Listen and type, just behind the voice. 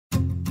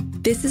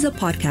This is a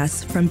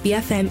podcast from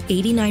BFM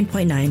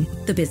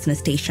 89.9, the business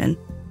station.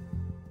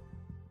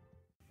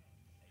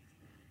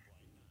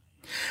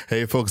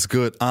 Hey folks,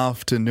 good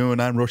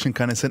afternoon. I'm Roshan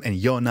Kanasan and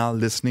you're now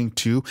listening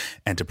to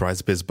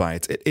Enterprise Biz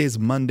Bites. It is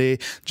Monday,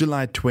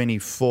 July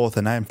 24th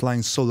and I'm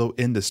flying solo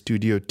in the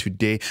studio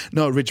today.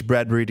 No Rich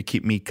Bradbury to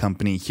keep me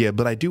company here,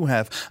 but I do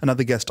have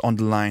another guest on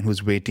the line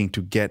who's waiting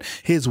to get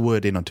his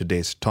word in on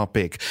today's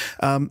topic.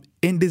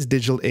 In this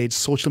digital age,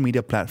 social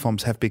media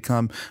platforms have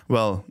become,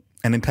 well,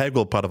 an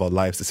integral part of our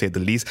lives, to say the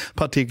least,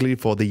 particularly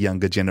for the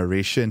younger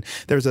generation.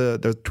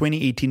 The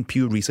 2018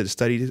 Pew Research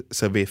study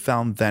survey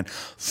found that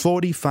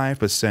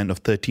 45% of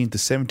 13 to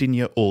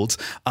 17-year-olds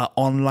are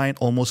online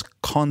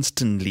almost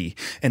constantly,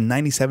 and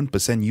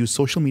 97% use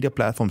social media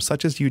platforms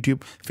such as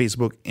YouTube,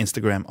 Facebook,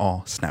 Instagram,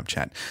 or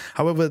Snapchat.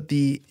 However,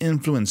 the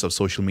influence of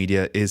social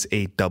media is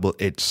a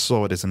double-edged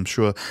sword, as I'm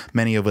sure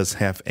many of us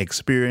have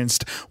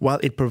experienced. While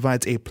it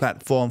provides a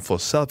platform for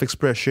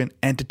self-expression,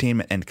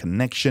 entertainment, and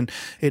connection,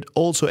 it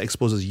also exposes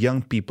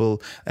young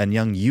people and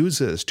young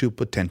users to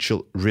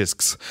potential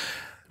risks.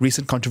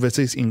 Recent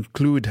controversies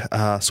include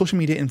social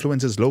media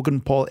influencers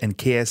Logan Paul and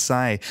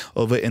KSI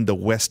over in the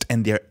West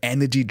and their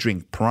energy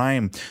drink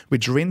Prime,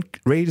 which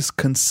raised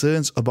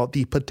concerns about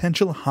the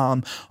potential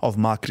harm of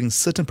marketing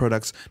certain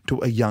products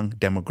to a young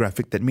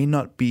demographic that may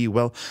not be,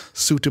 well,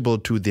 suitable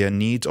to their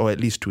needs or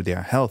at least to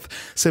their health.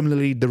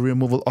 Similarly, the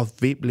removal of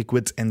vape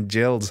liquids and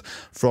gels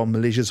from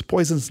Malaysia's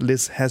poisons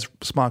list has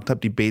sparked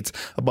up debates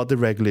about the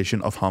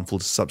regulation of harmful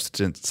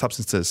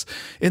substances.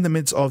 In the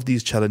midst of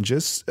these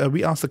challenges,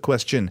 we ask the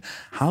question,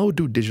 how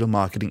do digital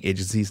marketing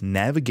agencies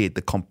navigate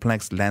the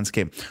complex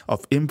landscape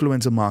of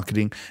influencer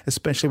marketing,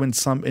 especially when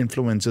some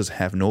influencers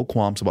have no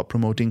qualms about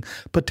promoting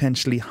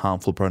potentially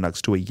harmful products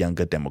to a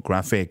younger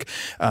demographic?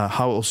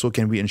 How also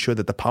can we ensure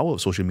that the power of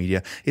social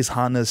media is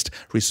harnessed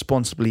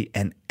responsibly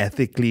and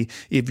ethically?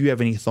 If you have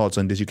any thoughts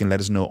on this, you can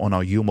let us know on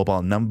our U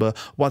Mobile number.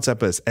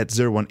 WhatsApp us at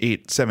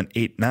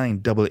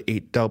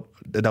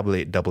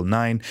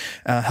 018-789-8899.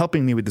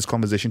 Helping me with this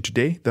conversation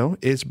today, though,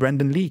 is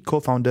Brandon Lee,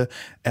 co-founder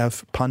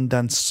of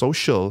Pandan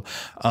Social.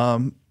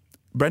 Brandon,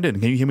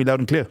 can you hear me loud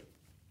and clear?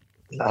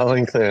 Loud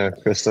and clear,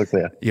 crystal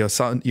clear. Your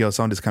sound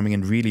is coming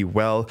in really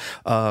well.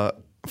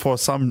 For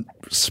some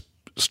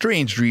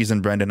strange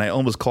reason, Brandon, I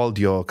almost called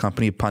your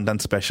company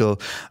Pandan Special.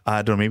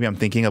 I don't know, maybe I'm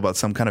thinking about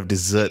some kind of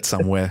dessert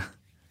somewhere.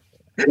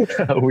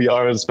 We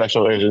are a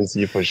special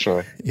agency for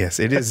sure. Yes,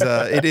 it is.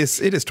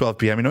 It is 12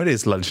 p.m. You know, it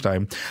is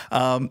lunchtime.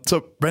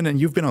 So, Brendan,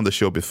 you've been on the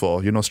show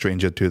before. You're no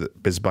stranger to the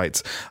Biz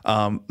Bites.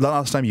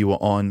 Last time you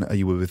were on,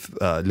 you were with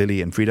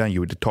Lily and Frida, and you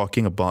were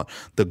talking about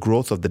the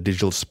growth of the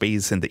digital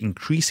space and the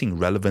increasing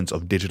relevance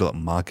of digital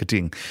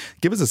marketing.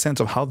 Give us a sense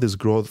of how this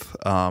growth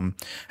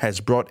has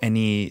brought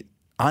any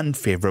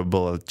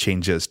unfavorable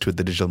changes to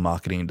the digital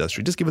marketing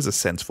industry. Just give us a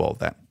sense for all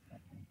that.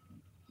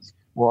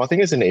 Well, I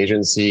think as an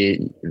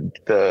agency,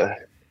 the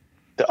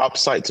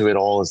upside to it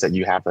all is that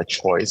you have a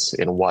choice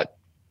in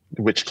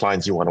which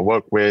clients you want to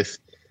work with,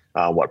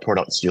 what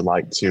products you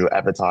like to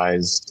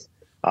advertise.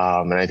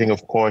 And I think,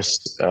 of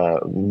course,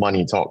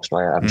 money talks,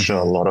 right? I'm sure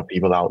a lot of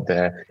people out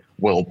there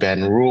will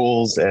bend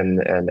rules and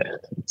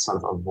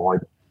sort of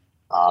avoid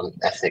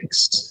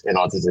ethics in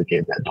order to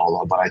get that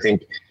dollar. But I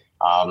think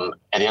at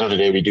the end of the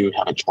day, we do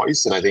have a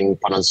choice. And I think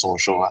Pandan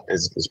Social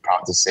is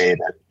proud to say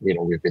that, you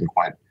know,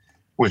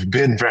 we've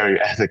been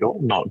very ethical,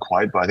 not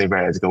quite, but I think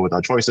very ethical with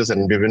our choices.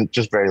 And we've been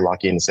just very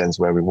lucky in the sense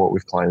where we work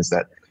with clients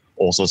that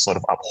also sort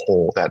of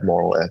uphold that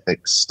moral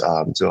ethics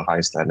to a high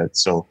standard.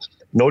 So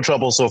no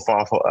trouble so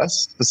far for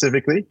us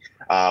specifically.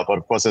 But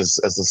of course, as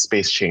the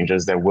space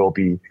changes, there will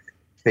be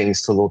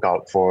things to look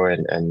out for.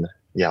 And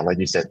yeah, like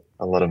you said,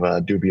 a lot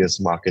of dubious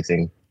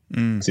marketing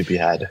to be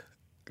had.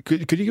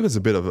 Could you give us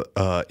a bit of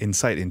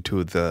insight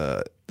into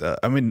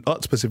I mean,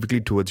 not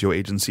specifically towards your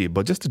agency,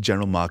 but just the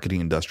general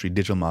marketing industry,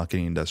 digital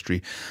marketing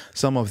industry,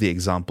 some of the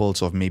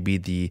examples of maybe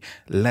the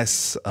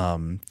less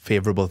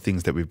favorable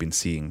things that we've been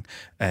seeing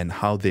and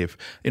how they've,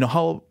 you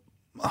know,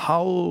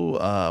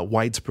 how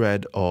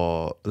widespread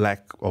or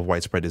lack of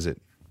widespread is it?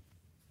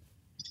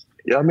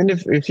 Yeah, I mean,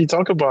 if you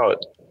talk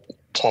about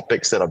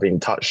topics that are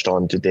being touched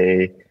on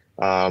today,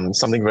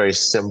 something very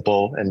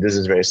simple, and this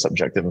is very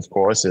subjective, of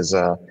course, is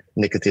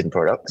nicotine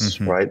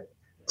products, right?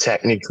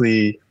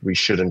 Technically, we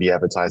shouldn't be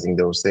advertising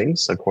those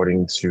things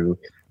according to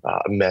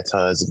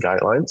Meta's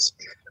guidelines.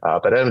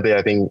 But at the end of the day,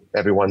 I think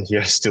everyone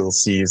here still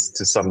sees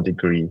to some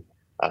degree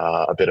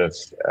a bit of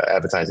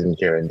advertising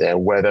here and there,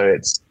 whether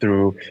it's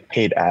through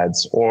paid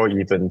ads or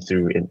even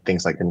through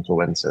things like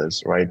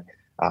influencers, right?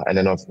 And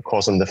then, of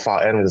course, on the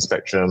far end of the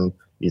spectrum,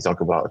 you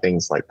talk about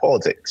things like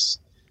politics.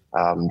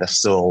 There's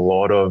still a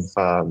lot of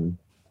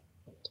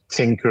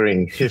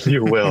tinkering, if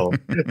you will,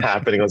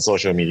 happening on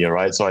social media,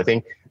 right? So I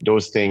think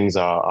those things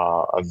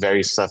are a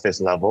very surface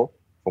level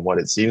from what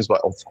it seems,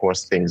 but of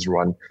course things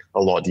run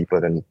a lot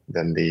deeper than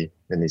they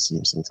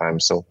seem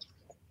sometimes. So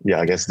yeah,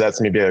 I guess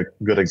that's maybe a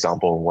good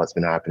example of what's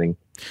been happening.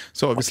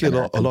 So obviously a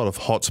lot of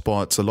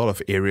hotspots, a lot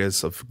of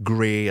areas of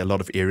gray, a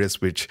lot of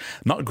areas which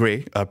not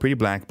gray, pretty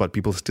black, but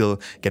people still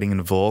getting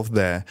involved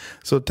there.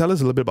 So tell us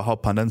a little bit about how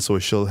Pandan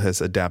Social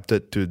has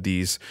adapted to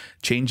these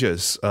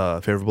changes,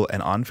 favorable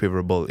and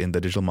unfavorable in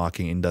the digital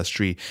marketing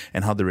industry,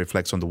 and how they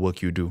reflect on the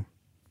work you do.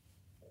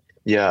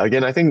 Yeah,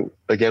 I think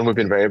we've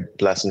been very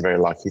blessed and very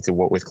lucky to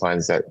work with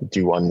clients that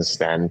do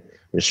understand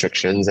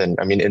restrictions. And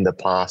I mean, in the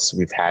past,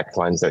 we've had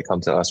clients that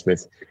come to us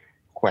with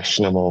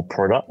questionable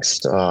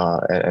products,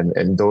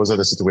 and those are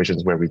the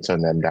situations where we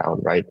turn them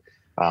down, right?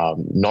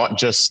 Not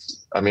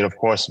just, I mean, of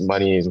course,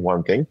 money is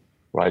one thing,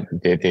 right?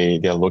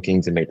 They're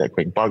looking to make that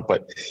quick buck,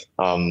 but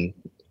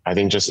I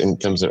think just in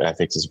terms of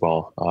ethics as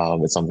well,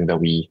 it's something that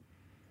we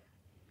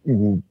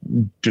do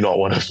not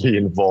want to be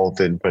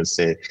involved in per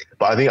se.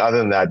 But I think other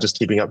than that, just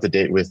keeping up to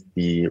date with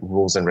the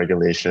rules and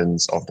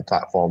regulations of the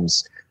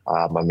platforms.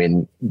 I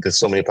mean, there's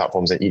so many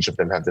platforms and each of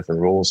them have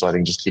different rules. So I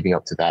think just keeping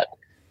up to that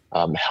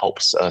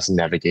helps us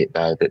navigate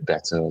that a bit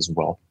better as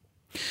well.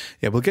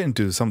 Yeah, we'll get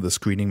into some of the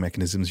screening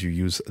mechanisms you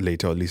use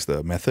later, or at least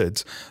the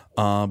methods.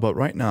 But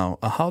right now,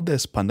 how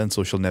does Pandan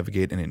Social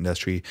navigate an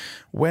industry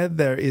where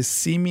there is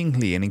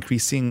seemingly an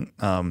increasing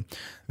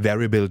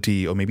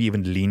variability or maybe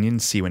even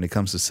leniency when it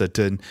comes to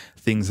certain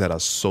things that are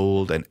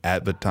sold and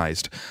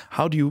advertised?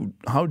 How do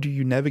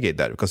you navigate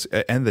that? Because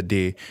at the end of the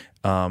day,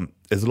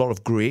 there's a lot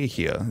of gray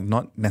here,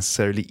 not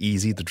necessarily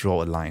easy to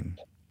draw a line.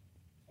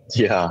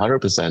 Yeah,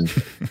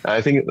 100%.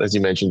 I think, as you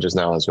mentioned just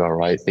now as well,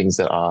 right? Things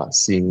that are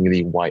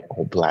seemingly white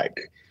or black.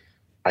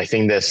 I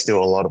think there's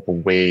still a lot of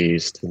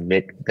ways to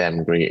make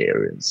them gray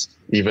areas,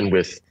 even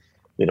with,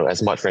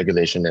 as much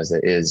regulation as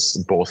there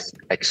is, both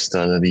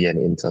externally and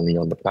internally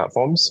on the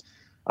platforms.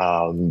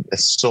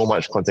 There's so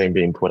much content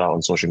being put out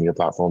on social media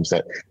platforms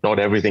that not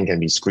everything can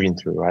be screened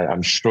through, right?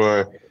 I'm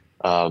sure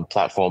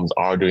platforms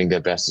are doing their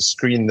best to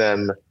screen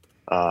them,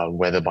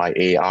 whether by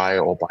AI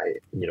or by,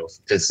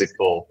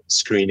 physical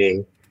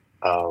screening.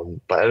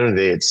 But at the end of the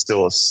day, it's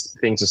still,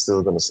 things are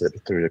still going to slip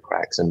through the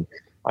cracks. And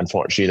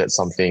unfortunately, that's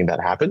something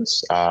that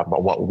happens.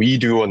 But what we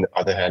do on the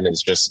other hand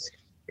is just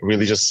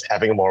really just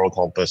having a moral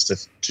compass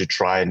to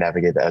try and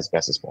navigate that as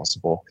best as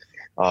possible.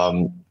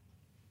 The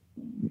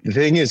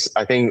thing is,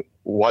 I think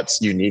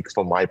what's unique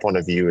from my point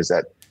of view is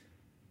that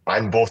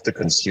I'm both the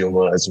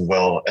consumer as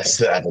well as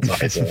the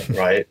advertiser,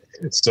 right?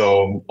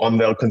 So on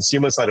the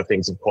consumer side of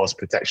things, of course,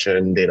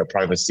 protection, data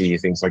privacy,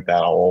 things like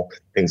that are all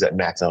things that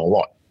matter a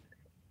lot.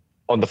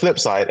 On the flip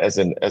side, as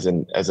a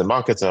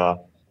marketer,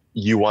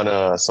 you want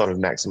to sort of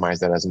maximize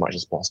that as much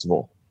as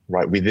possible,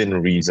 right? Within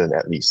reason,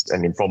 at least. I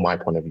mean, from my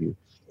point of view.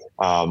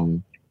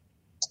 Pandan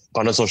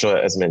Social,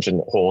 as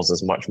mentioned, holds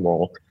as much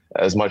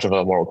of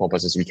a moral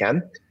compass as we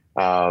can.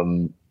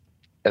 And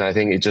I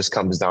think it just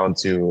comes down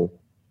to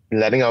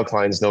letting our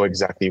clients know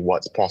exactly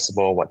what's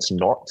possible, what's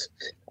not.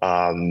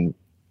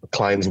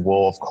 Clients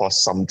will, of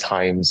course,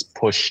 sometimes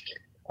push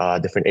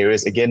different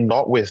areas. Again,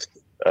 not with,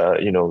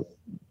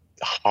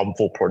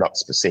 harmful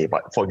products per se,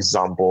 but for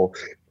example,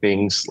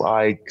 things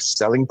like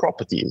selling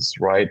properties,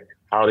 right?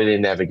 How do they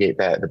navigate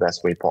that the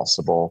best way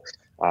possible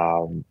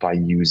by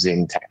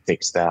using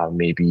tactics that are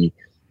maybe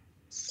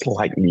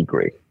slightly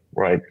gray,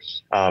 right?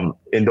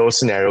 In those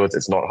scenarios,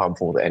 it's not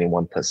harmful to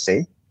anyone per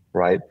se,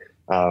 right?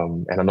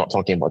 And I'm not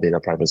talking about data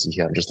privacy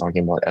here. I'm just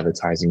talking about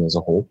advertising as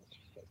a whole.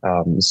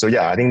 So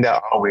yeah, I think there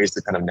are ways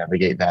to kind of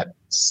navigate that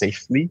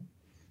safely,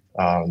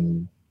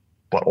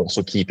 but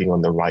also keeping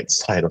on the right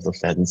side of the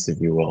fence,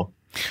 if you will.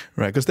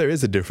 Right, because there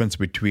is a difference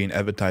between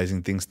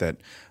advertising things that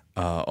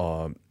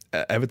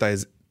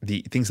advertise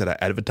the things that are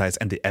advertised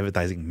and the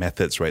advertising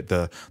methods, right?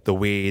 The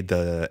way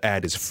the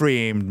ad is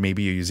framed,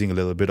 maybe you're using a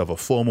little bit of a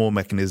FOMO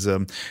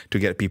mechanism to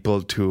get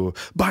people to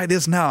buy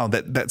this now,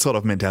 that sort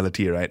of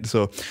mentality, right?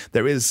 So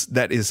that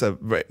is a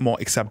very more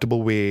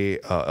acceptable way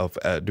of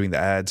doing the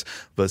ads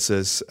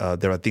versus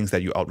there are things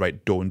that you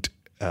outright don't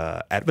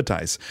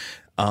advertise.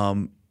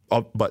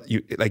 But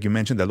like you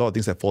mentioned, there are a lot of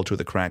things that fall through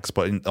the cracks.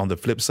 But on the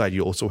flip side,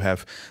 you also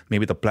have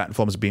maybe the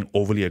platforms being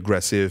overly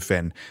aggressive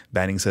and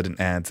banning certain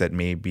ads that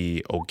may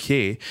be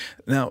okay.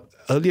 Now,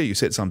 earlier you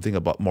said something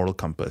about moral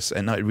compass,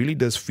 and now it really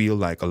does feel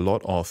like a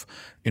lot of,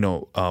 in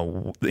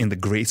the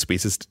gray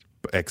spaces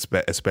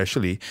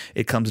especially,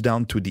 it comes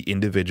down to the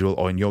individual,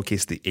 or in your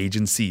case, the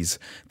agencies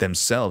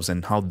themselves,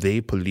 and how they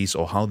police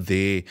or how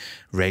they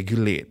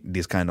regulate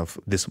this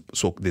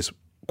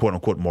quote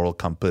unquote moral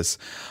compass.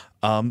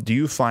 Do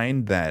you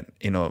find that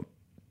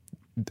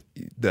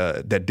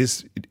that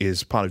this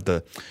is part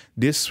of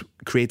this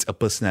creates a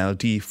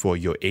personality for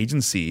your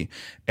agency,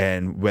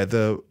 and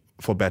whether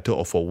for better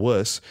or for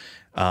worse,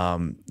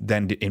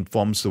 then it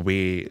informs the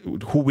way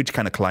which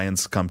kind of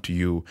clients come to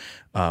you,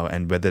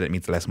 and whether that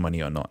means less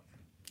money or not?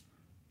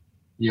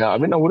 Yeah, I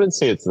mean, I wouldn't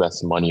say it's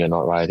less money or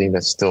not, right? I think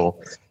there's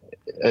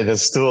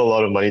still a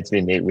lot of money to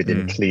be made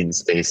within clean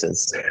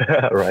spaces,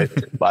 right?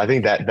 But I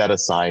think that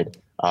aside.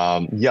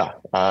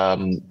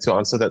 To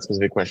answer that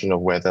specific question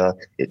of whether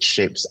it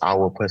shapes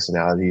our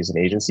personality as an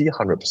agency,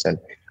 100%.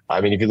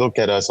 I mean, if you look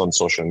at us on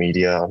social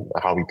media,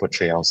 how we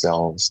portray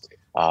ourselves,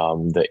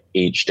 the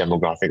age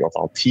demographic of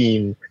our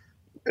team.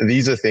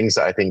 These are things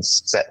that I think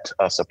set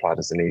us apart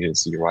as an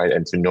agency, right?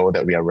 And to know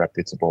that we are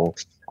reputable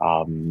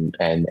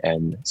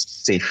and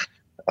safe,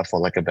 for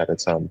like a better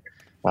term,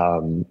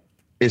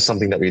 is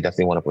something that we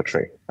definitely want to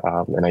portray.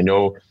 And I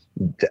know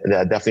there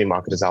are definitely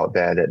marketers out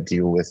there that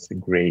deal with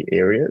gray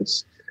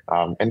areas,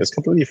 and it's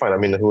completely fine. I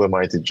mean, who am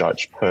I to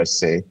judge per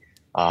se?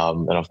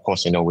 And of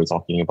course, we're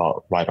talking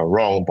about right or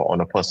wrong, but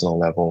on a personal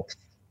level,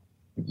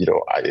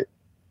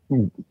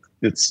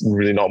 it's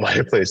really not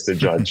my place to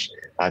judge.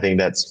 I think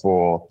that's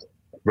for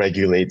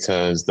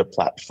regulators, the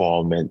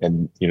platform,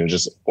 and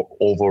just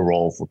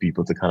overall for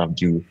people to kind of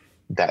do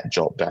that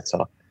job better.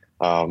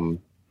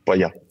 But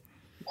yeah,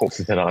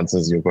 hopefully that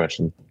answers your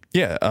question.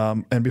 Yeah,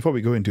 and before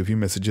we go into a few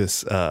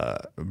messages,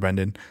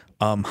 Brandon,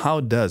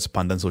 how does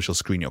Pandan Social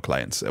screen your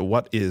clients?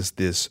 What is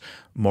this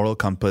moral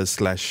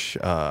compass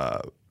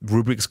 /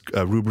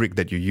 rubric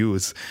that you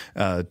use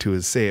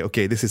to say,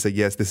 okay, this is a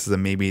yes, this is a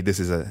maybe, this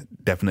is a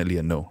definitely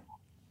a no?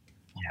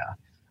 Yeah,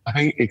 I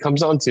think it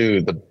comes down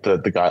to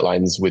the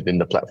guidelines within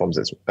the platforms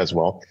as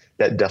well.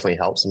 That definitely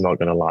helps. I'm not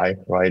going to lie,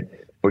 right?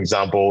 For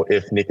example,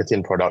 if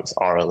nicotine products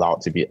are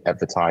allowed to be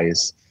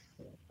advertised,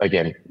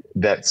 again,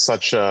 that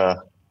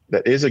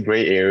is a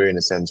gray area in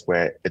a sense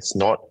where it's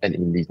not an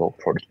illegal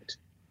product,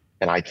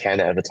 and I can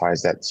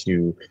advertise that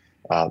to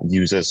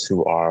users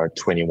who are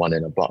 21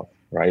 and above,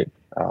 right?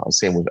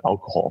 Same with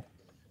alcohol.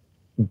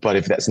 But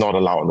if that's not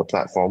allowed on the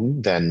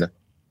platform, then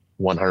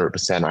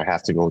 100% I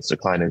have to go to the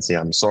client and say,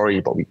 I'm sorry,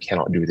 but we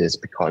cannot do this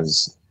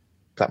because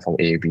platform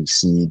A, B,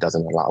 C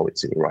doesn't allow it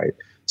to, right?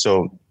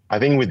 So I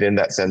think within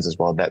that sense as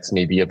well, that's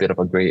maybe a bit of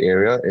a gray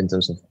area in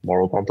terms of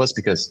moral compass,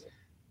 because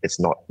it's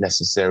not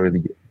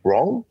necessarily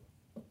wrong,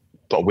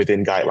 but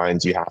within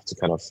guidelines, you have to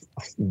kind of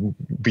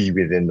be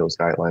within those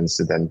guidelines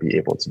to then be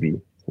able to be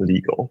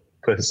legal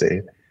per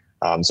se.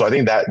 So I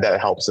think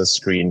that helps us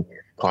screen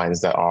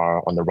clients that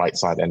are on the right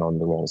side and on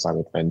the wrong side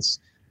of the fence.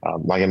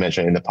 Like I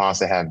mentioned, in the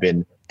past, there have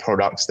been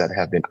products that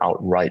have been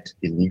outright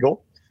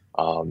illegal.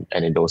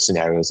 And in those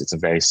scenarios, it's a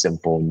very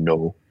simple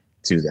no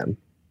to them.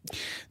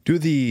 Do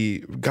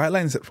the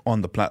guidelines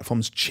on the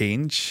platforms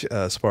change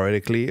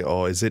sporadically,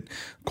 or is it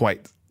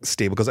quite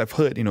stable? Because I've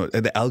heard,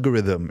 the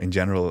algorithm in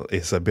general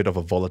is a bit of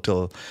a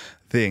volatile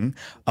thing.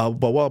 But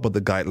what about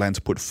the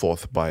guidelines put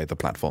forth by the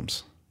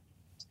platforms?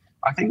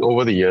 I think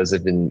over the years,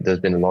 there's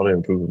been a lot of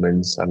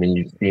improvements. I mean,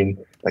 you've seen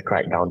the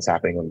crackdowns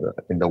happening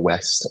in the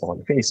West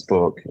on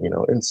Facebook,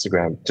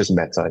 Instagram, just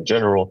Meta in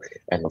general,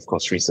 and of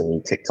course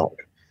recently TikTok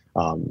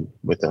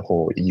with the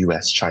whole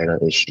US-China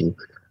issue.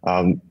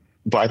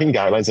 But I think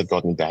guidelines have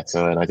gotten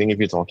better, and I think if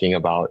you're talking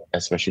about,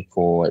 especially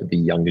for the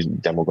younger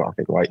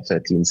demographic, right,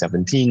 13,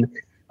 17,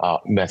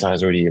 Meta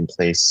has already in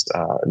place,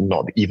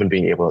 not even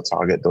being able to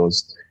target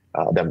those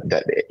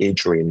that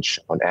age range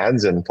on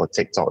ads, and for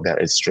TikTok there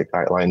is strict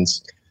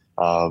guidelines.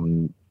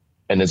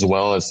 And as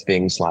well as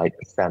things like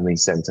family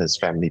centers,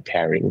 family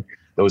pairing.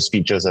 Those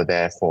features are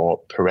there for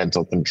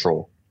parental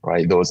control,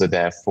 right? Those are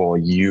there for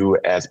you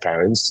as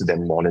parents to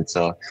then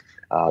monitor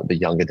the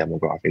younger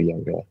demographic,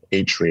 younger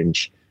age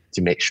range,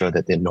 to make sure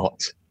that they're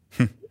not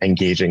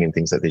engaging in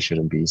things that they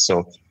shouldn't be.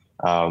 So,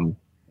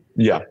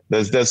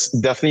 there's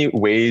definitely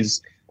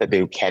ways that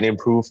they can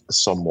improve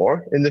some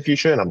more in the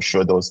future, and I'm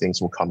sure those things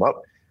will come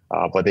up.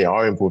 But they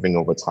are improving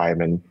over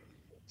time, and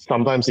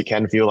sometimes it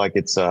can feel like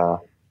it's a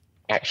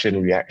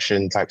action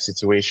reaction type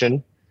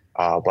situation.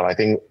 But I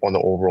think on the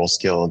overall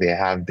scale, they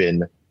have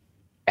been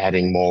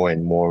adding more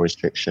and more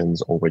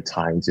restrictions over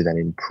time to then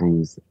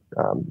improve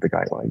the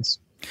guidelines.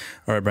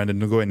 All right, Brandon,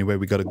 don't go anywhere.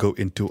 We got to go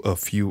into a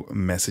few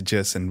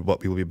messages and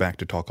what we will be back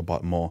to talk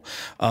about more.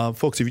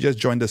 Folks, if you just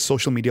joined us,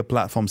 social media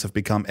platforms have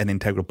become an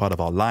integral part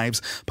of our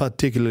lives,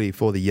 particularly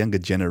for the younger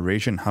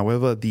generation.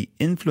 However, the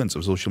influence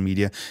of social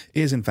media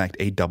is in fact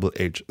a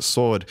double-edged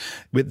sword.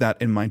 With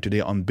that in mind, today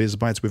on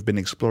BizBytes, we've been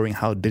exploring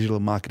how digital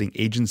marketing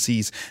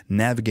agencies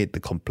navigate the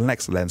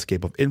complex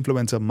landscape of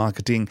influencer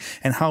marketing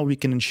and how we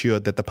can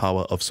ensure that the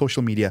power of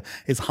social media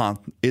is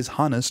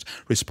harnessed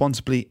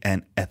responsibly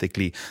and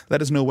ethically.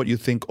 Let us know what you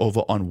think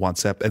over on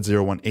WhatsApp at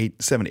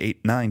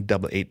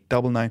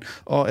 018-789-8899,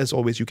 or as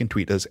always, you can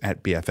tweet us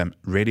at BFM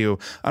Radio.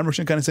 I'm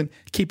Roshan Kanesan.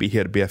 Keep it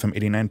here at BFM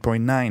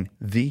 89.9,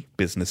 the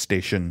business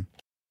station.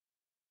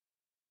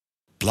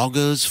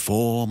 Bloggers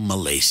for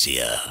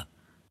Malaysia,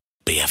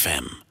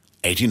 BFM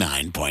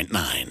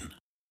 89.9.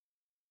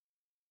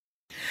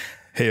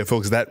 Hey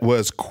folks, that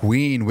was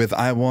Queen with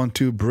I Want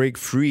to Break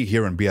Free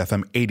here on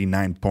BFM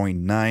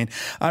 89.9.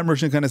 I'm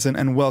Roshan Kanesan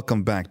and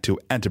welcome back to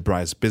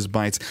Enterprise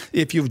BizBytes.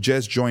 If you've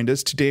just joined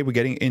us, today we're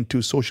getting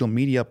into social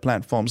media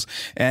platforms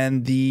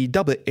and the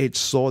double-edged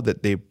sword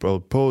that they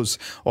propose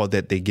or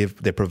that they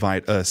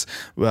provide us.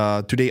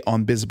 Today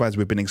on BizBytes,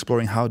 we've been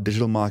exploring how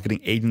digital marketing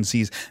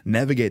agencies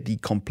navigate the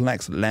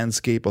complex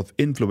landscape of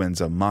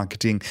influencer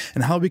marketing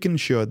and how we can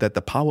ensure that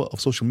the power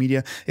of social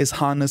media is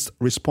harnessed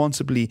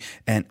responsibly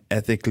and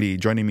ethically.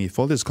 Joining me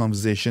for this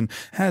conversation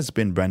has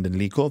been Brandon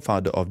Lee,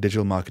 co-founder of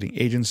digital marketing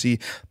agency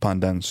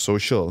Pandan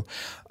Social.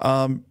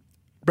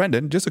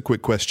 Brandon, just a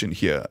quick question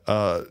here.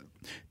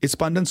 Is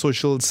Pandan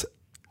Social's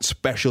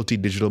specialty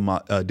digital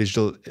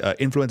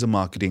influencer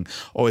marketing,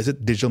 or is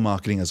it digital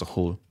marketing as a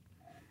whole?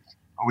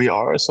 We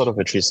are sort of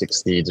a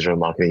 360 digital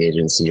marketing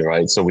agency,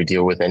 right? So we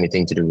deal with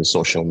anything to do with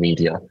social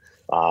media.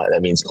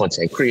 That means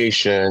content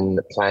creation,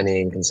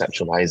 planning,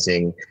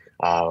 conceptualizing,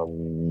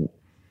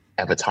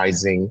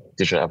 advertising,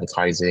 digital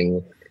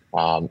advertising,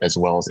 as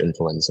well as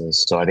influencers.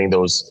 So I think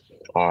those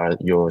are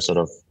your sort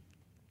of,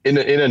 in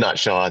a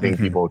nutshell, I think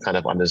people kind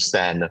of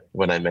understand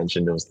when I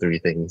mention those three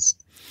things.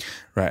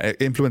 Right.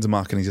 Influencer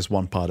marketing is just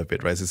one part of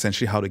it, right? It's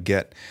essentially how to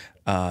get,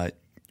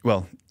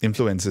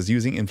 influencers,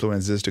 using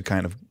influencers to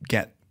kind of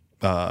get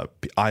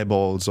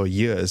eyeballs or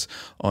ears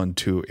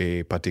onto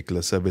a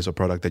particular service or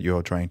product that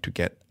you're trying to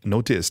get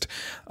noticed.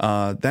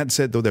 That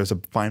said, though, there's a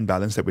fine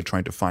balance that we're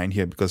trying to find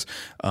here because,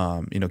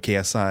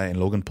 KSI and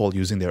Logan Paul,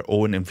 using their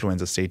own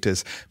influencer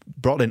status,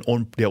 brought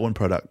their own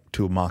product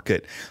to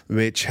market,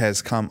 which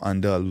has come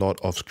under a lot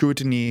of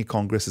scrutiny.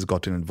 Congress has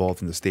gotten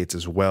involved in the States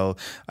as well.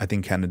 I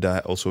think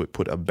Canada also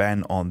put a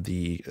ban on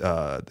the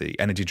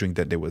energy drink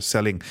that they were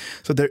selling.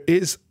 So there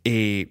is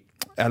a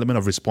element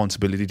of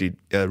responsibility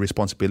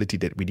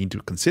that we need to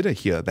consider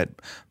here,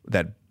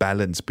 that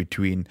balance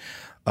between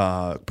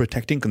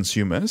protecting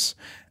consumers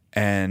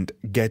and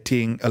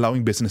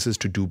allowing businesses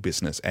to do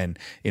business and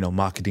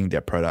marketing their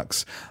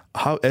products.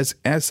 How, as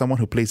someone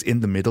who plays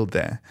in the middle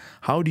there,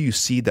 how do you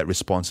see that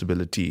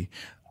responsibility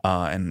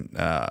and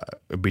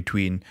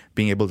between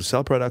being able to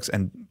sell products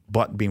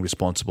but being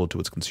responsible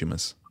towards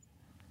consumers?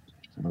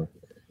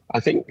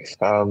 I think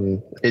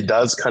it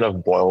does kind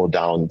of boil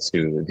down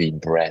to the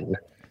brand.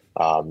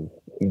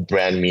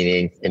 Brand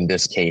meaning, in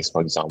this case, for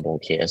example,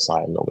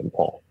 KSI and Logan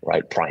Paul,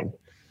 right? Prime.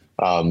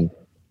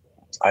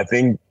 I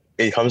think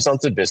it comes down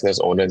to business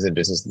owners and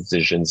business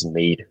decisions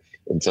made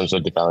in terms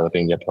of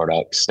developing their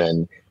products,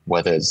 and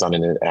whether it's done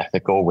in an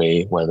ethical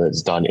way, whether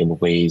it's done in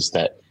ways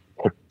that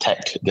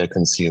protect their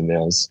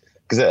consumers.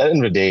 Because at the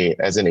end of the day,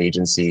 as an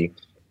agency,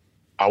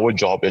 our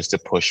job is to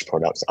push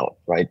products out,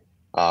 right?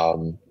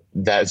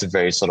 That's a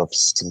very sort of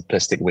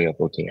simplistic way of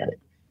looking at it.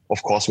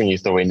 Of course, when you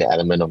throw in the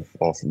element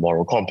of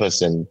moral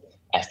compass and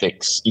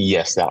ethics,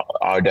 yes, there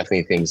are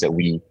definitely things that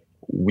we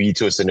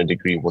to a certain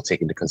degree will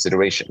take into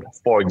consideration.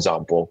 For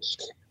example,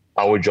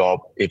 our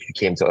job, if you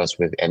came to us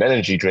with an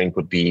energy drink,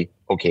 would be,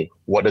 okay,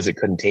 what does it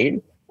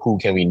contain? Who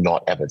can we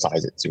not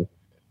advertise it to?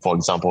 For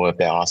example, if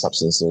there are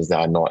substances that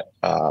are not,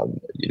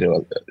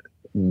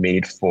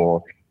 made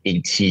for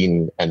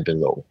 18 and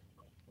below.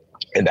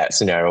 In that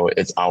scenario,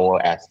 it's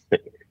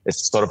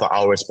sort of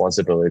our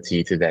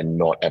responsibility to then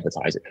not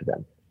advertise it to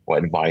them, or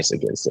advise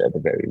against it at the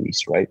very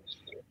least, right?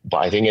 But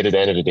I think at the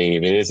end of the day,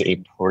 if it is a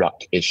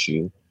product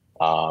issue,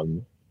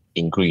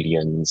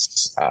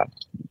 ingredients,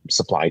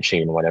 supply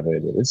chain, whatever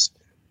it is,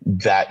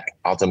 that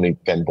ultimately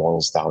then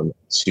boils down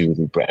to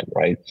the brand,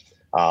 right?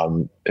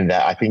 And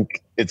that, I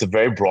think it's a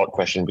very broad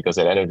question, because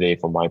at the end of the day,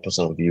 from my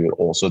personal view, it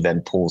also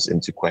then pulls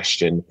into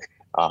question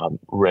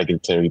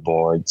regulatory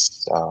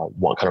boards,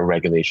 what kind of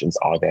regulations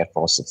are there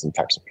for certain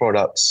types of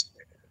products,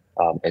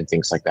 and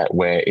things like that,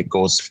 where it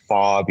goes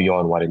far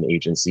beyond what an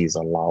agency is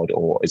allowed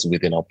or is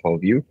within our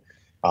purview.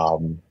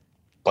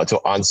 But to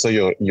answer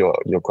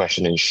your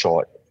question in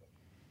short,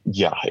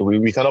 yeah,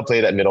 we kind of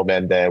play that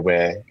middleman there,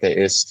 where there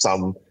is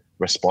some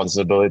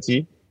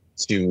responsibility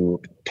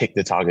to pick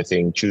the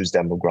targeting, choose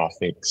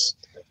demographics,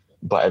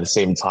 but at the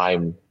same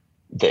time,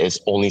 there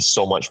is only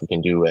so much we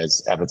can do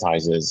as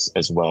advertisers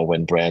as well,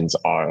 when brands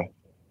are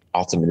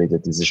ultimately the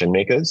decision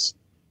makers.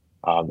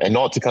 And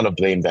not to kind of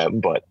blame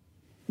them, but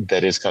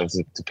that is kind of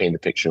to paint the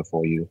picture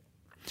for you.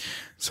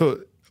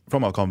 So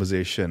from our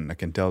conversation, I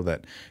can tell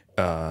that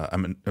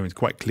it's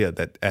quite clear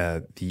that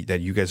that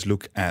you guys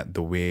look at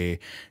the way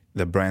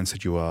the brands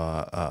that you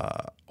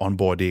are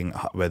onboarding,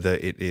 whether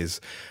it is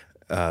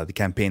the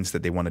campaigns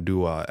that they want to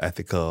do are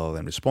ethical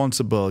and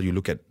responsible. You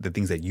look at the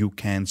things that you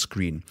can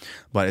screen.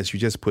 But as you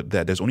just put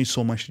there, there's only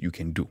so much that you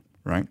can do,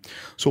 right?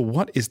 So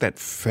what is that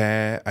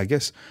fair, I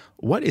guess,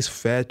 what is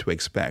fair to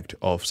expect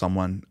of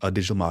someone, a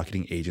digital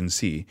marketing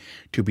agency,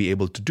 to be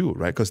able to do,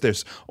 right? Because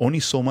there's only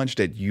so much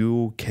that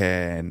you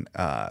can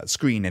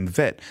screen and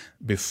vet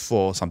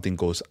before something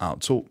goes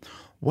out. So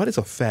what is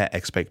a fair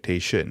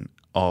expectation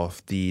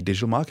of the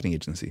digital marketing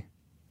agency?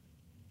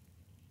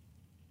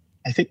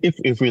 I think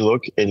if we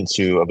look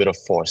into a bit of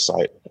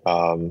foresight,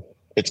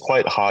 it's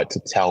quite hard to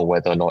tell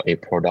whether or not a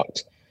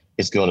product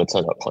is going to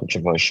turn out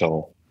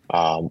controversial,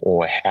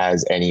 or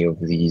has any of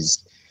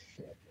these,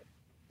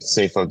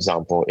 say, for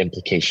example,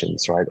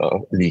 implications, right,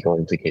 or legal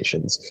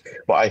implications.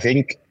 But I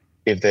think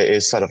if there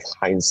is sort of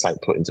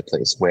hindsight put into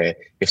place, where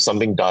if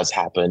something does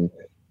happen,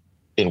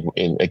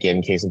 in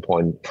again, case in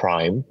point,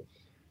 Prime,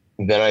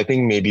 then I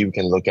think maybe we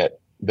can look at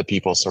the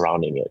people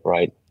surrounding it,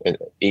 right? And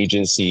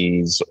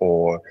agencies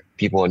or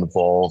people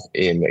involved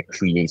in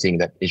creating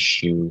that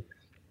issue,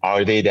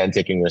 are they then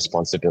taking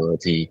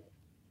responsibility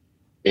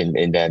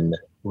in then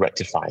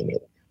rectifying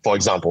it? For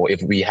example,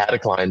 if we had a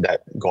client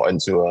that got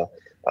into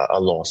a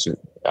lawsuit,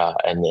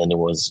 and then it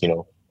was,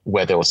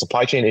 whether it was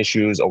supply chain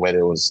issues or whether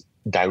it was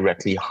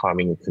directly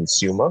harming a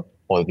consumer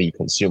or the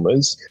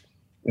consumers,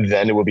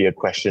 then it would be a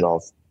question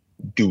of,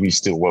 do we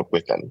still work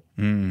with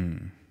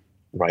them?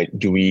 Right?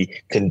 Do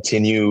we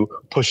continue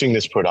pushing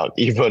this product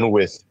even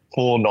with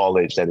full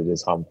knowledge that it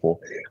is harmful?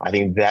 I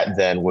think that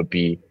then would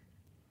be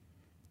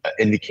an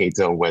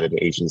indicator of whether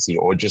the agency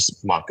or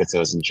just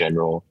marketers in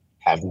general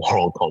have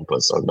moral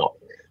compass or not.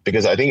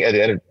 Because I think at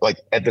the end,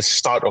 at the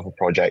start of a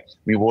project,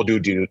 we will do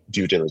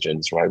due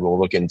diligence, right? We'll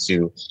look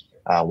into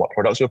what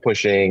products we're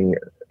pushing,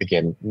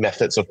 again,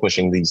 methods of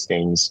pushing these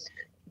things.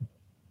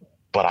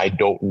 But I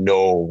don't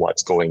know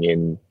what's going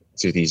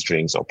into these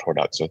drinks or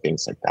products or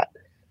things like that.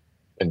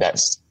 And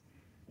that's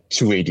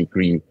to a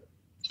degree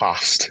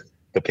past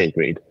the pay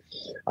grade.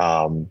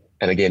 And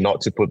again, not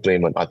to put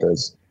blame on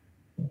others,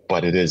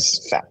 but it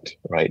is fact,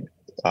 right?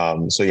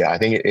 So yeah, I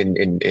think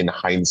in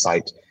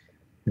hindsight,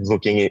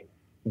 looking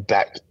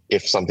back,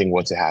 if something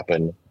were to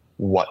happen,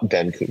 what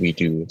then could we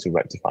do to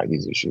rectify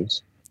these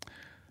issues?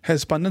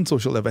 Has Pandan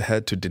Social ever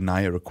had to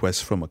deny a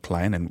request from a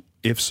client? And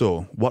if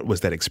so, what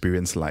was that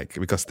experience like?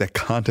 Because that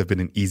can't have been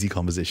an easy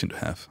conversation to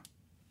have.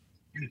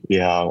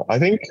 Yeah, I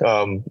think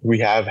we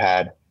have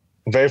had,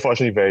 very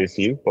fortunately, very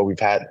few, but we've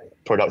had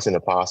products in the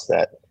past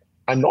that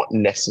are not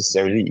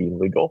necessarily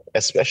illegal,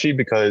 especially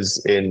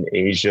because in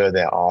Asia,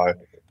 there are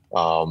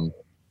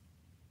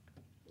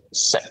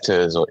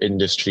sectors or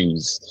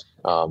industries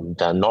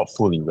that are not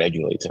fully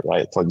regulated,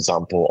 right? For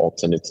example,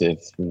 alternative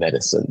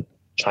medicine,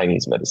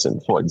 Chinese medicine,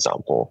 for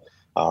example.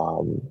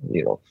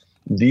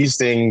 These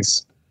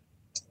things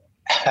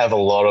have a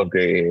lot of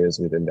gray areas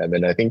within them.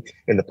 And I think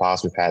in the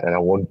past we've had, and I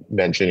won't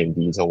mention in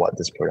detail what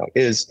this product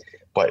is,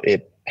 but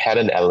it had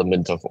an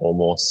element of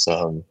almost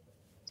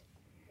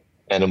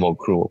animal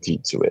cruelty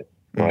to it,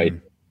 right?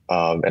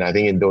 And I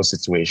think in those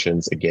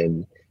situations,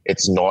 again,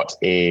 it's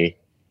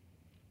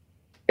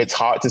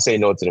hard to say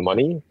no to the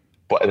money,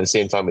 but at the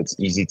same time, it's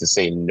easy to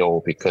say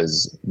no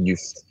because you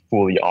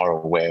fully are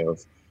aware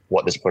of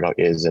what this product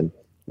is and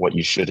what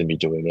you shouldn't be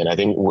doing. And I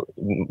think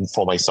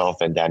for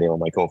myself and Daniel,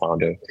 my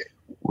co-founder,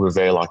 we're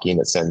very lucky in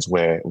that sense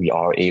where we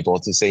are able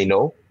to say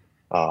no.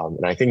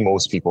 And I think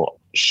most people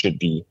should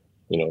be,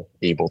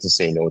 able to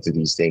say no to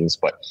these things,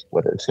 but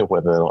whether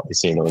or not they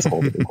say no is a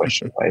whole different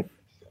question, right?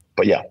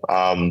 But yeah,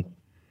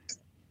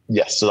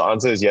 yes. So the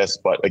answer is yes,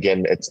 but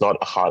again, it's not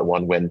a hard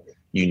one when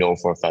you know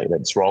for a fact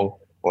that it's wrong,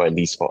 or at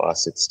least for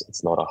us,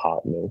 it's not a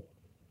hard no.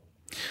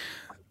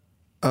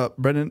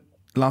 Brendan,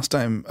 last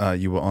time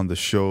you were on the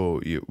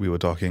show, we were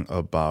talking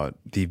about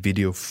the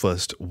video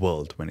first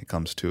world when it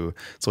comes to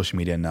social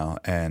media now,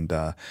 and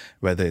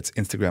whether it's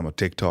Instagram or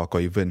TikTok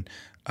or even,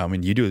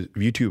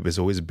 YouTube has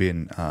always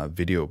been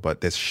video,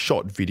 but there's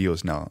short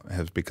videos now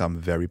have become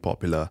very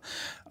popular.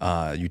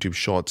 YouTube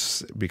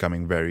Shorts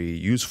becoming very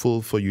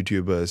useful for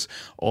YouTubers,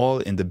 all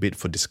in the bid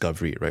for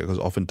discovery, right? Because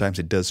oftentimes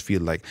it does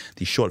feel like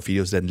the short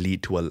videos then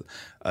lead to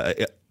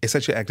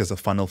essentially act as a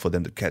funnel for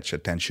them to catch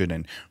attention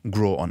and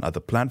grow on other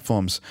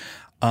platforms.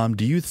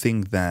 Do you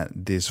think that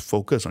this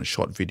focus on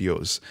short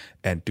videos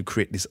and to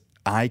create these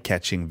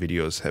eye-catching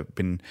videos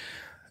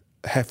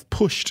have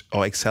pushed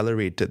or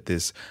accelerated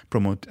this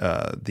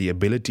the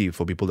ability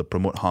for people to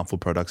promote harmful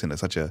products to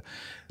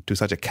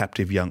such a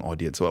captive young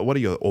audience? So what are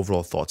your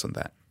overall thoughts on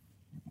that?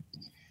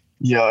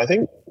 Yeah, I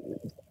think,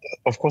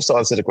 of course, to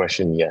answer the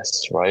question,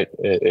 yes, right?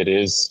 It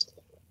is.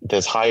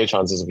 There's higher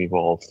chances of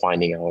people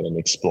finding out and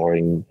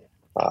exploring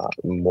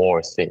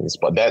more things,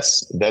 but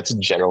that's a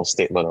general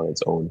statement on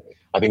its own.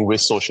 I think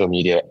with social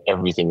media,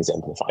 everything is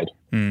amplified.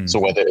 So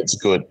whether it's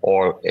good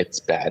or it's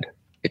bad,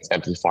 it's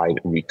amplified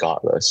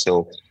regardless.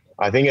 So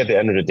I think at the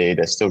end of the day,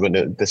 there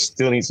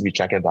still needs to be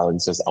check and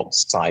balances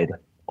outside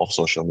of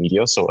social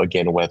media. So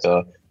again,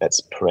 whether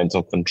that's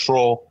parental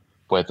control,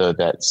 whether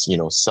that's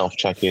self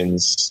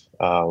check-ins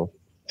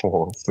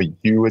for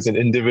you as an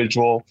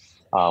individual,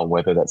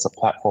 whether that's a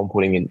platform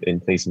putting in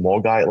place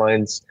more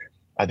guidelines.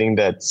 I think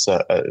that's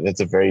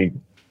a very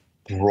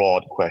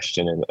broad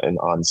question and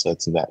answer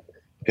to that.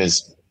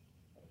 Because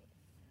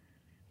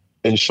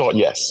in short,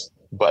 yes,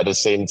 but at the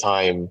same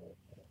time,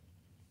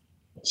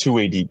 to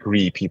a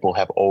degree, people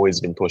have always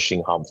been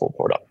pushing harmful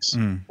products,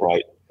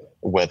 right?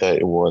 Whether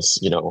it was,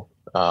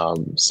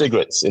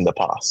 cigarettes in the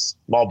past.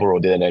 Marlboro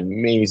did an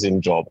amazing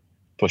job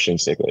pushing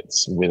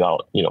cigarettes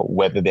without,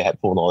 whether they had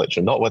full knowledge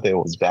or not, whether it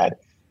was bad.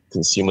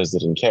 Consumers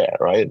didn't care,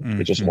 right?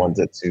 They just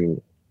wanted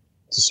to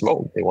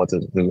smoke. They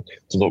wanted to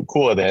look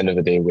cool at the end of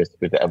the day with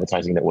the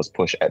advertising that was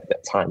pushed at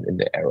that time in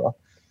the era.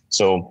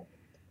 So,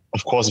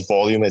 of course,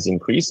 volume has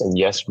increased, and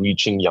yes,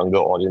 reaching younger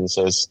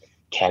audiences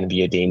can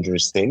be a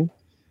dangerous thing.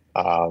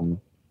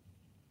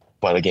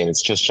 But again,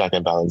 it's just check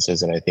and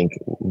balances, and I think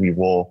we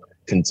will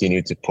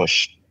continue to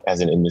push as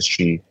an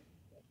industry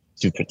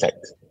to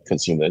protect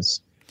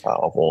consumers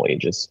of all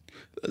ages.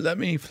 Let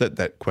me flip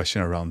that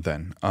question around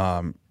then,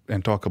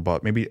 and talk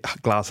about maybe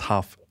glass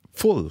half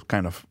full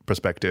kind of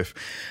perspective.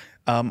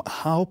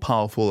 How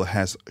powerful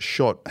have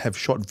short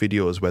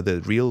videos,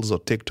 whether Reels or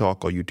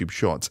TikTok or YouTube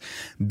Shorts,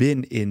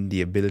 been in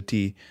the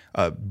ability,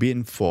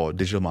 been for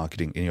digital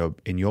marketing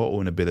in your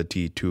own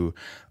ability to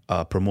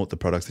promote the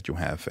products that you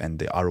have and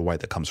the ROI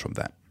that comes from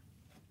that?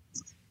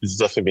 It's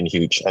definitely been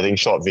huge. I think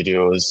short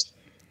videos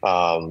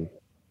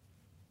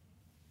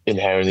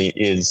inherently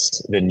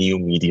is the new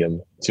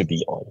medium to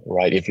be on,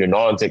 right? If you're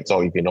not on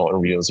TikTok, if you're not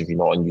on Reels, if you're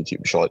not on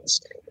YouTube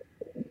Shorts,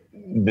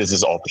 this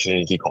is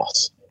opportunity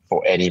cost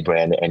for any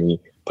brand, any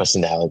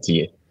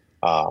personality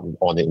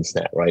on the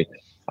internet, right?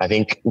 I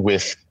think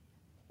with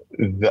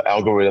the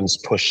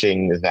algorithms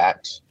pushing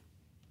that,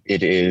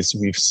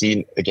 we've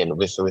seen, again,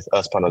 with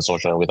us Pandan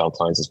Social and with our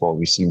clients as well,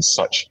 we've seen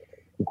such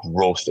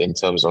growth in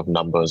terms of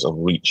numbers of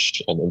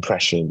reach and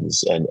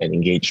impressions and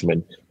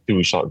engagement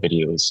through short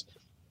videos.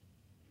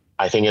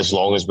 I think as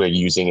long as we're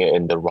using it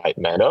in the right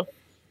manner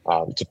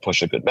to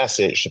push a good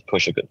message, to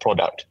push a good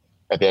product,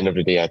 at the end of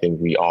the day, I think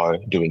we are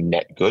doing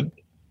net good.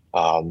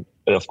 And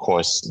of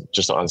course,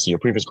 just to answer your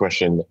previous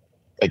question,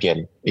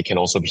 again, it can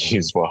also be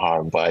used for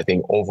harm. But I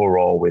think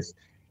overall, with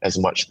as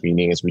much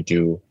screening as we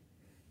do,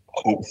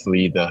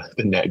 hopefully the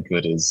net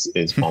good is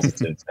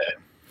positive there.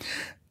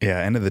 Yeah,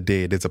 end of the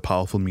day, it is a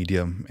powerful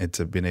medium. It's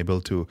been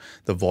able to,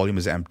 the volume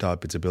is amped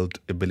up. It's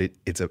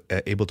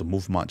able to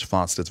move much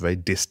faster. It's very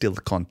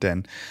distilled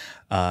content,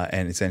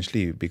 and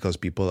essentially because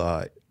people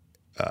are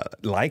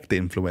like the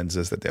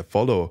influencers that they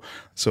follow,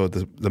 so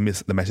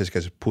the message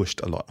gets pushed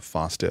a lot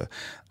faster.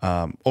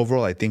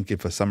 Overall, I think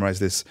if I summarize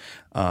this,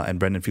 and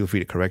Brendan, feel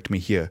free to correct me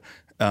here.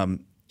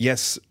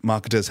 Yes,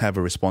 marketers have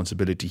a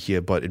responsibility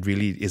here, but it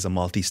really is a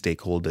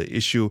multi-stakeholder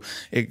issue,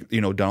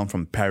 down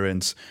from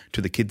parents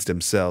to the kids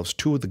themselves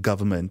to the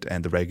government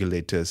and the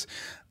regulators.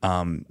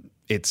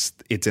 It's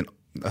an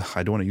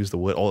I don't want to use the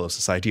word all of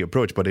society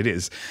approach, but it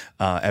is.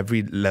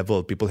 Every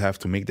level, people have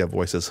to make their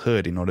voices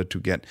heard in order to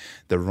get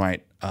the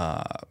right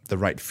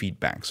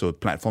feedback. So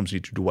platforms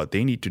need to do what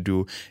they need to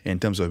do in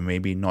terms of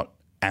maybe not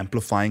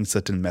amplifying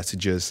certain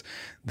messages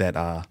that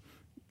are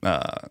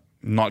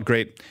not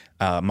great.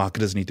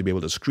 Marketers need to be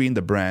able to screen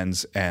the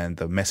brands and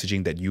the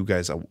messaging that you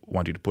guys are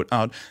wanting to put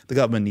out. The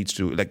government needs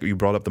to, like you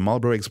brought up the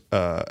Marlboro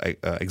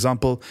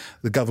example,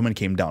 the government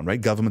came down,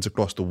 right? Governments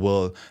across the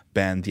world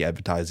banned the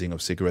advertising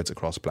of cigarettes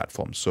across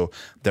platforms. So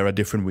there are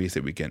different ways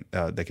that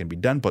that can be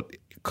done, but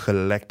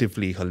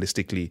collectively,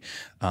 holistically,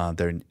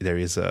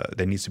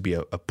 there needs to be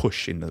a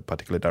push in a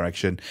particular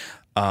direction.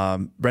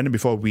 Brendan,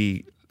 before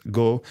we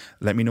go,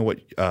 let me know what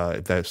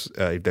if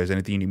there's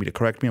anything you need me to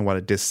correct me on what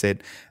I just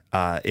said.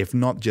 If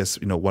not,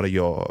 just what are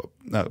your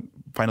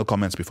final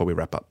comments before we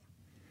wrap up?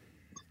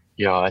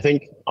 Yeah, I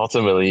think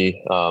ultimately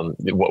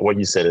what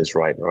you said is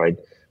right.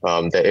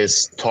 There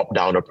is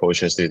top-down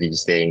approaches to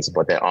these things,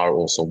 but there are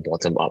also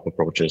bottom-up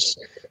approaches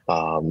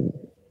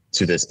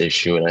to this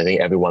issue, and I think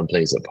everyone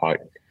plays a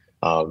part.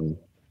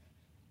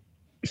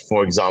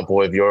 For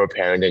example, if you're a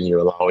parent and you're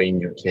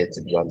allowing your kid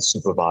to be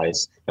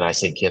unsupervised, and I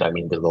say kid, I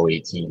mean below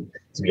 18,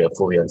 to be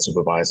fully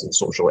unsupervised on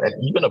social, and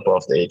even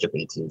above the age of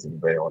 18, to be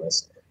very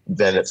honest,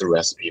 then it's a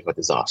recipe for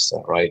disaster,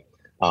 right?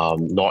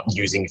 Not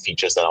using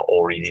features that are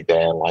already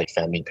there, like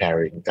family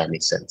pairing, family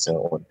center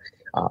on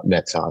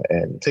Meta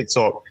and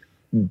TikTok.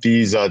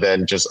 These are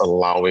then just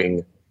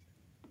allowing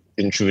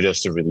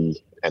intruders to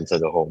really enter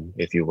the home,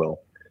 if you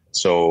will.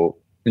 So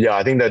yeah,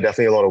 I think there are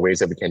definitely a lot of ways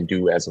that we can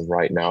do as of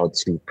right now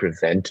to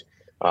prevent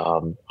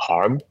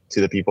harm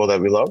to the people that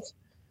we love.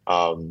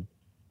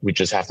 We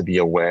just have to be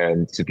aware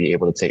and to be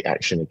able to take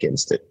action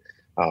against it.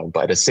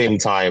 But at the same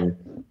time,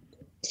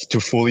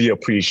 to fully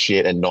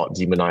appreciate and not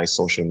demonize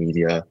social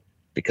media,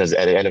 because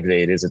at the end of the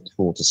day, it is a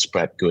tool to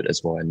spread good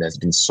as well. And there's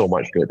been so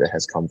much good that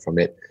has come from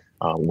it,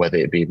 whether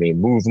it be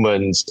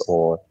movements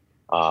or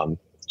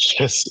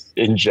just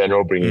in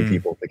general bringing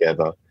people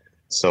together.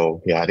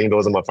 So yeah, I think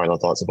those are my final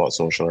thoughts about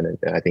social, and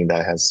I think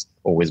that has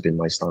always been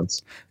my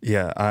stance.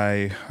 Yeah,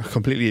 I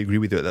completely agree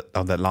with you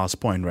on that last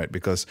point, right?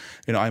 Because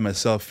I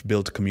myself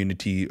built a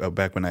community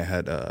back when I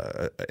had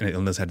an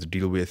illness I had to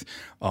deal with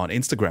on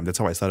Instagram. That's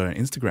how I started on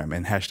Instagram,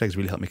 and hashtags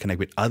really helped me connect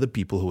with other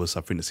people who were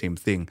suffering the same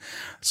thing.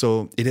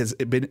 So it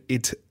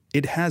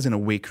has in a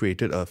way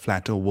created a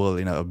flatter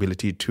world in our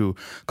ability to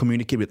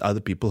communicate with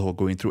other people who are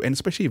going through, and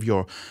especially if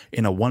you're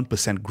in a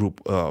 1%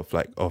 group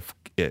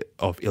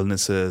of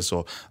illnesses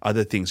or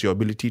other things, your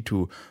ability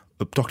to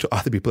talk to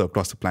other people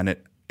across the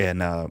planet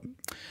and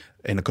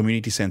in a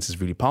community sense is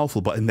really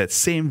powerful. But in that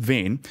same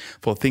vein,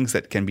 for things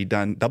that can be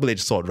done,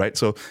 double-edged sword, right?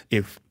 So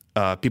if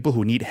people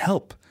who need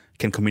help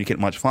can communicate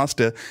much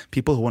faster,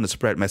 people who want to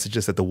spread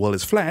messages that the world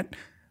is flat,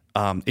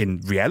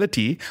 in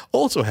reality,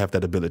 also have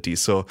that ability.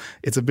 So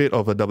it's a bit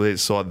of a double-edged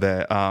sword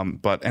there.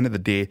 But end of the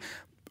day,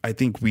 I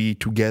think we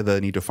together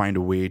need to find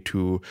a way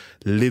to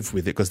live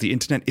with it, because the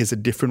internet is a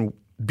different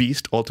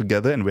beast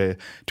altogether, and we're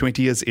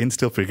 20 years in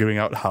still figuring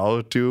out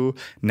how to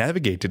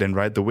navigate it and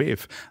ride the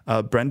wave.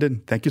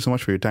 Brendan, thank you so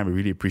much for your time. I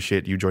really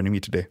appreciate you joining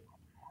me today.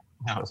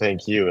 No,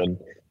 thank you. And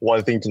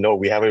one thing to note,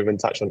 we haven't even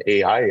touched on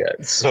AI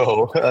yet.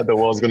 So the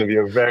world's going to be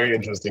a very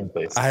interesting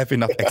place. I have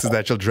enough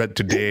existential dread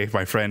today,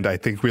 my friend. I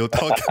think we'll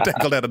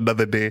tackle that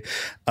another day.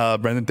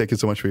 Brendan, thank you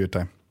so much for your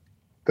time.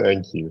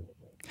 Thank you.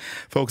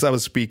 Folks, I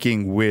was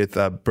speaking with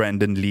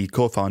Brendan Lee,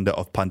 co-founder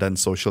of Pandan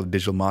Social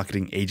Digital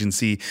Marketing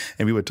Agency,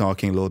 and we were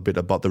talking a little bit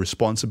about the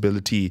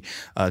responsibility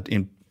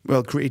in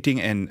creating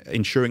and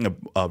ensuring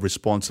a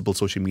responsible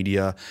social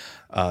media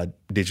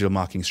digital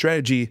marketing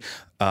strategy.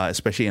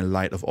 especially in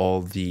light of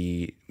all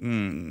the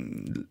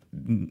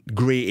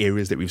gray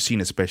areas that we've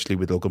seen, especially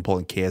with Logan Paul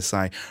and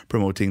KSI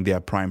promoting their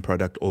Prime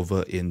product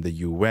over in the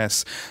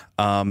US.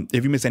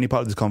 If you missed any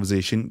part of this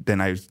conversation, then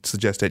I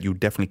suggest that you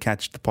definitely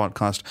catch the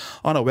podcast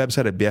on our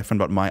website at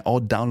bfm.my or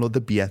download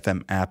the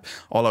BFM app.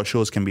 All our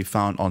shows can be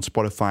found on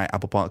Spotify,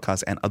 Apple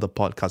Podcasts, and other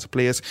podcast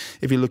players.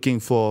 If you're looking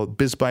for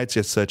Biz Bites,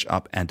 just search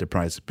up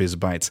Enterprise Biz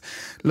Bites.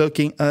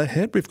 Looking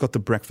ahead, we've got the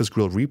Breakfast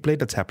Grill replay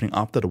that's happening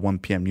after the 1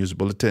 p.m. news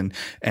bulletin.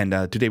 And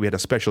today we had a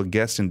special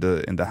guest in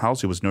the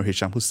house. It was Nur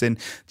Hisham Hussain,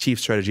 Chief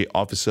Strategy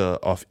Officer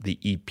of the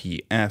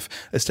EPF,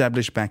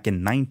 established back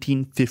in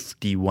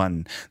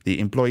 1951. The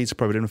Employees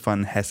Provident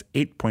Fund has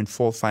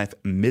 8.45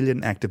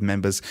 million active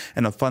members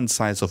and a fund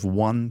size of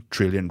 1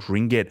 trillion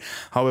ringgit.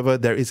 However,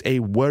 there is a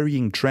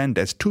worrying trend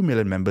as 2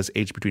 million members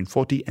aged between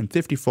 40 and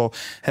 54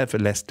 have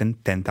less than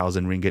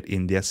 10,000 ringgit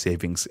in their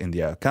savings in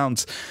their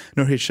accounts.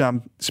 Nur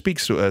Hisham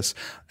speaks to us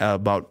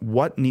about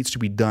what needs to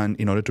be done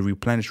in order to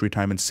replenish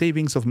retirement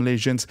savings of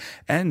Malaysians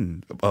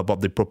and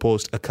about the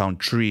proposed account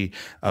tree,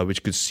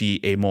 which could see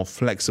a more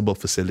flexible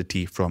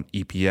facility from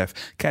EPF.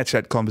 Catch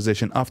that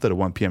conversation after the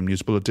 1 p.m.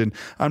 news bulletin.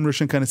 I'm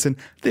Roshan Kanesan.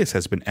 This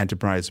has been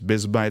Enterprise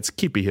Biz Bites.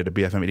 Keep it here to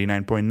BFM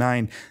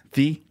 89.9,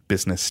 the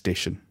business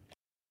station.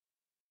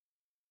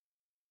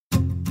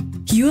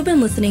 You have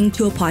been listening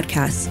to a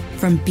podcast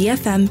from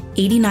BFM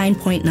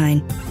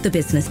 89.9, the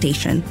business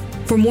station.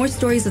 For more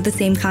stories of the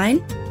same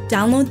kind,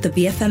 download the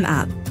BFM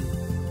app.